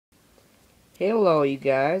Hello, you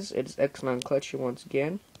guys. It's X9 Clutch here once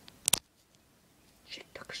again. Shit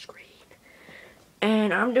took a screen.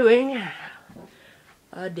 And I'm doing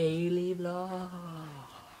a daily vlog.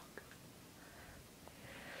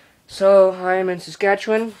 So, I'm in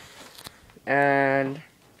Saskatchewan, and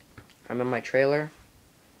I'm in my trailer.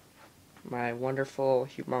 My wonderful,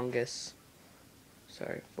 humongous,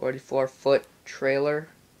 44-foot trailer.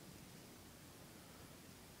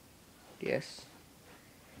 Yes.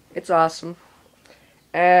 It's awesome.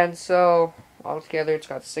 And so, altogether, it's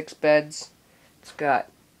got 6 beds. It's got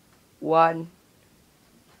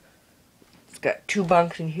 2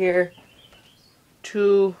 bunks in here,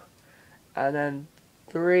 2, and then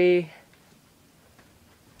 3.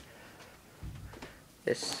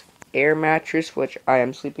 This air mattress, which I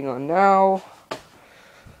am sleeping on now.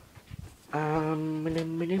 And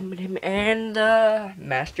the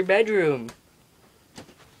master bedroom.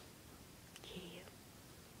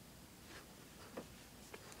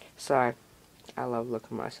 Sorry, I love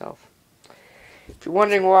looking at myself. If you're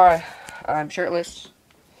wondering why I'm shirtless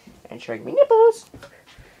and showing me nipples,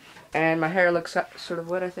 and my hair looks sort of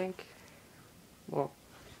wet, I think. Well,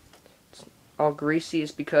 it's all greasy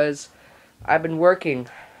is because I've been working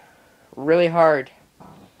really hard,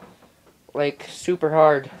 like super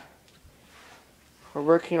hard.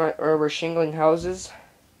 We're shingling houses,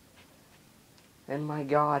 and my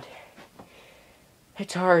God,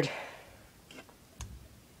 it's hard.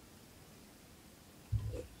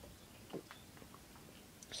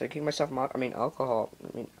 So I gave myself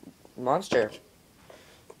Monster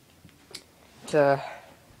to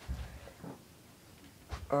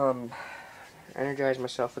energize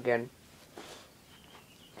myself again.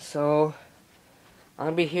 So I'm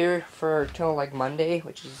gonna be here till like Monday,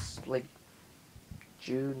 which is like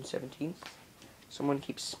June 17th. Someone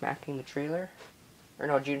keeps smacking the trailer. Or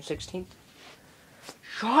no, June 16th.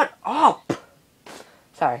 Shut up!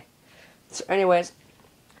 Sorry. So anyways,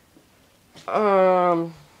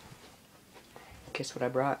 guess what I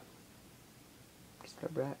brought?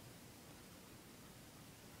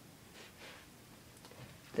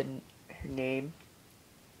 Her name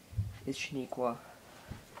is Shaniqua,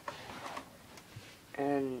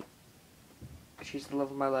 and she's the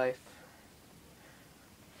love of my life.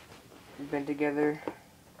 We've been together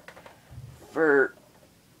for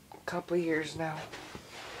a couple of years now.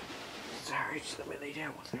 Sorry, just let me lay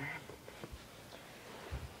down with her.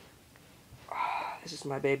 This is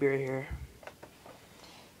my baby right here.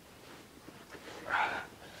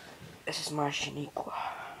 This is my Shaniqua.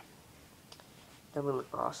 Don't we look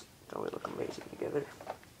awesome? Don't we look amazing together?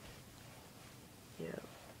 Yeah.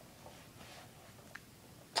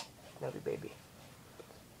 Love you, baby.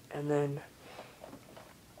 And then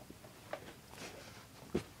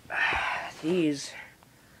these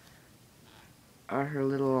are her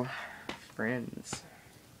little friends.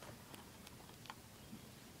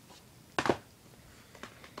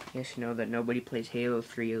 Yes, you know that nobody plays Halo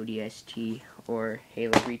 3 ODST or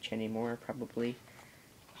Halo Reach anymore, probably.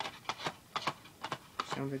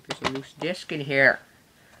 Sounds like there's a loose disc in here.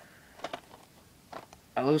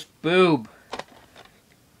 A loose boob.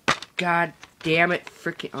 God damn it.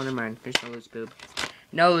 Frickin'. Oh, never mind. There's no loose boob.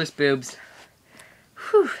 No loose boobs.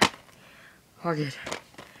 Whew. All good.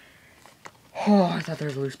 Oh, I thought there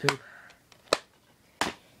was a loose boob.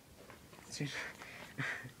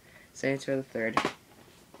 Saints are the third.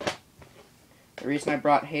 The reason I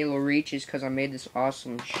brought Halo Reach is because I made this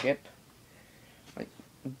awesome ship, like,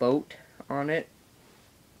 boat on it.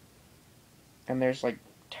 And there's, like,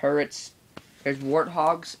 turrets. There's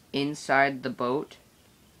warthogs inside the boat.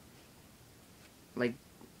 Like,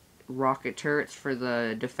 rocket turrets for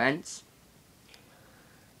the defense.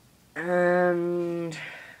 And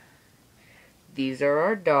these are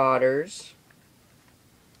our daughters.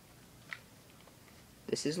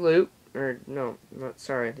 This is Luke. Or, no, not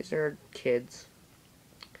sorry. These are our kids.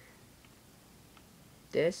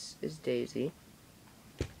 This is Daisy.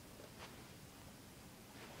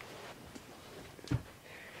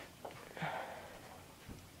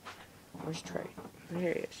 Where's Trey?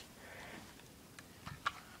 Here he is.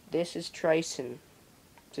 This is Trison.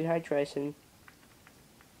 Say hi, Trison.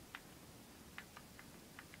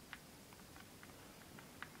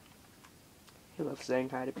 He loves saying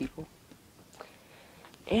hi to people.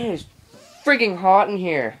 And it's freaking hot in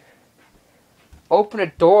here. Open a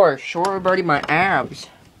door. Show everybody my abs.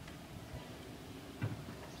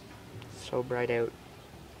 So bright out.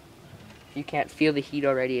 If you can't feel the heat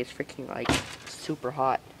already, it's freaking like super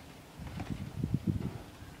hot.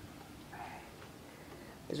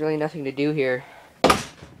 There's really nothing to do here.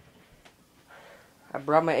 I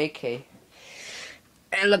brought my AK.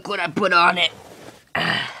 And look what I put on it.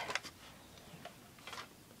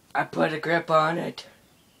 I put a grip on it.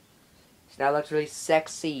 So now it looks really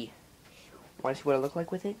sexy. Want to see what it looked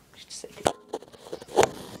like with it? Just a second.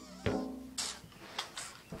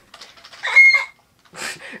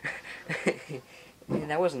 And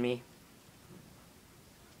that wasn't me.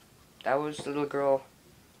 That was the little girl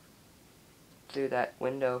through that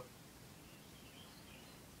window.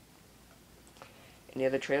 And the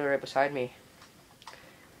other trailer right beside me.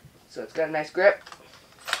 So it's got a nice grip.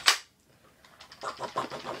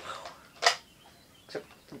 Except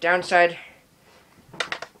the downside,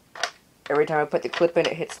 every time I put the clip in,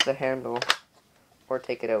 it hits the handle. Or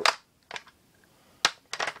take it out.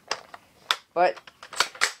 But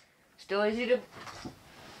still easy to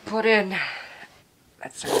put in.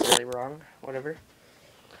 That sounds really wrong. Whatever.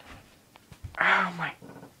 Oh my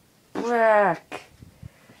back.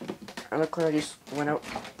 I look like I just went out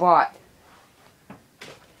and bought.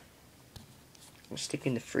 I'm sticking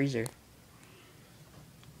in the freezer.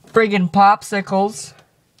 Friggin' popsicles.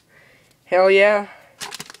 Hell yeah.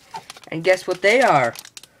 And guess what they are?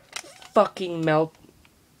 Fucking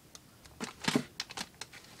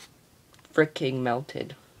fricking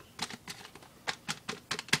melted.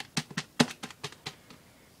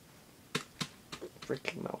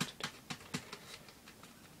 Freaking melted.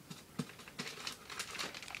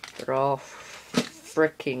 They're all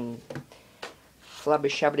fricking flubby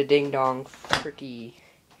shabba ding dong fricking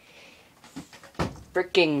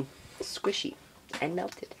squishy and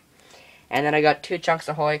melted. And then I got 2 chunks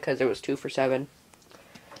of Ahoy because it was 2 for $7.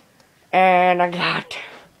 And I got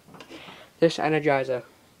this Energizer.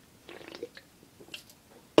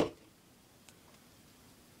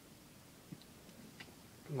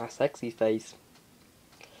 My sexy face.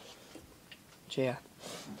 So yeah.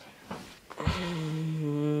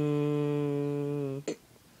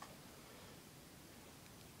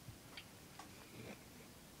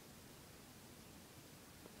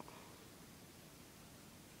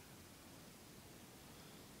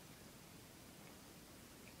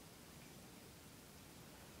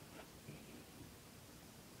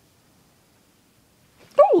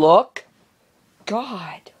 Don't look.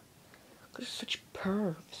 God. They're such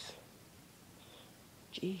pervs.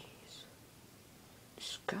 Jeez.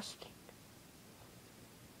 Disgusting.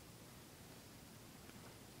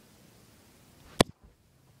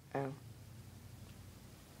 Ow.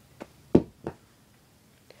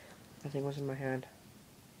 Nothing was in my hand.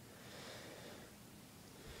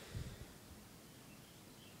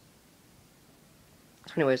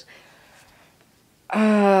 Anyways.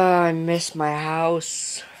 I miss my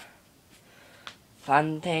house.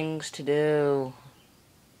 Fun things to do.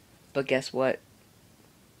 But guess what?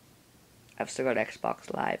 I've still got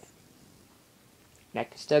Xbox Live. And I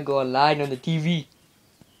can still go online on the TV.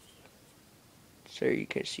 So you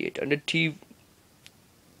can see it on the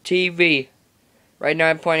TV. Right now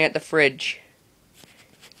I'm pointing at the fridge.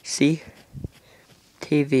 See?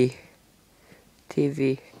 TV.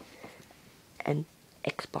 And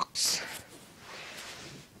Xbox.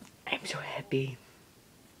 I'm so happy.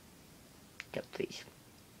 Yeah, please.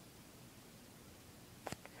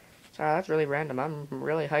 Sorry, that's really random. I'm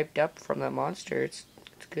really hyped up from that monster. It's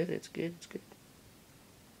good. It's good.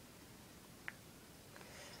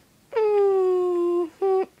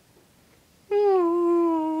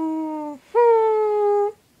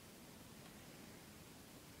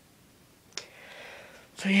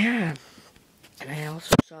 So yeah, and I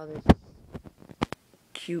also saw this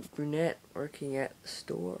cute brunette working at the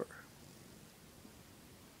store.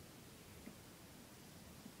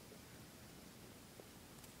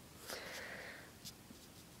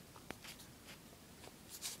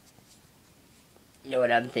 You know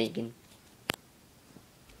what I'm thinking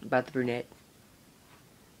about the brunette?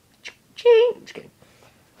 Ching! Just kidding.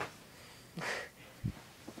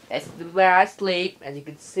 That's where I sleep, as you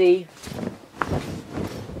can see.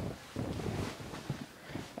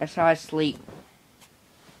 That's how I sleep.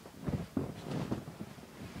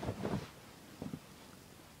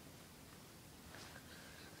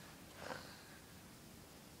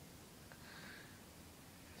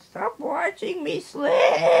 Stop watching me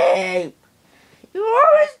sleep! You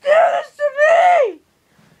always do this to me!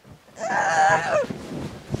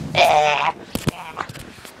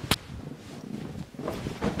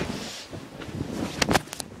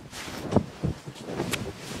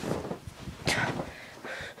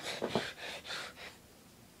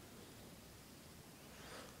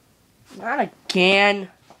 Not again.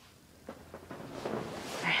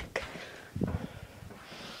 Heck.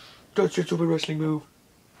 That's your stupid wrestling move.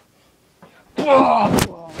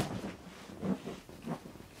 Ow.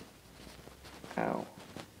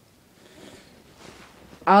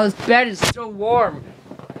 Oh, this bed is so warm.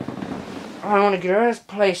 I want to get out of this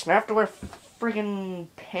place, and I have to wear friggin'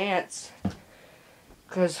 pants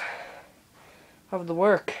because of the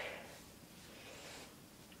work.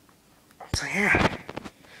 So yeah,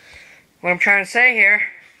 what I'm trying to say here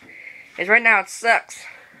is right now it sucks.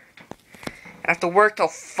 I have to work till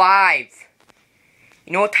 5.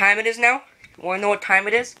 You know what time it is now? You want to know what time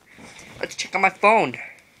it is? Let's check on my phone.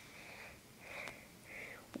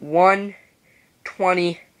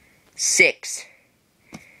 1:26.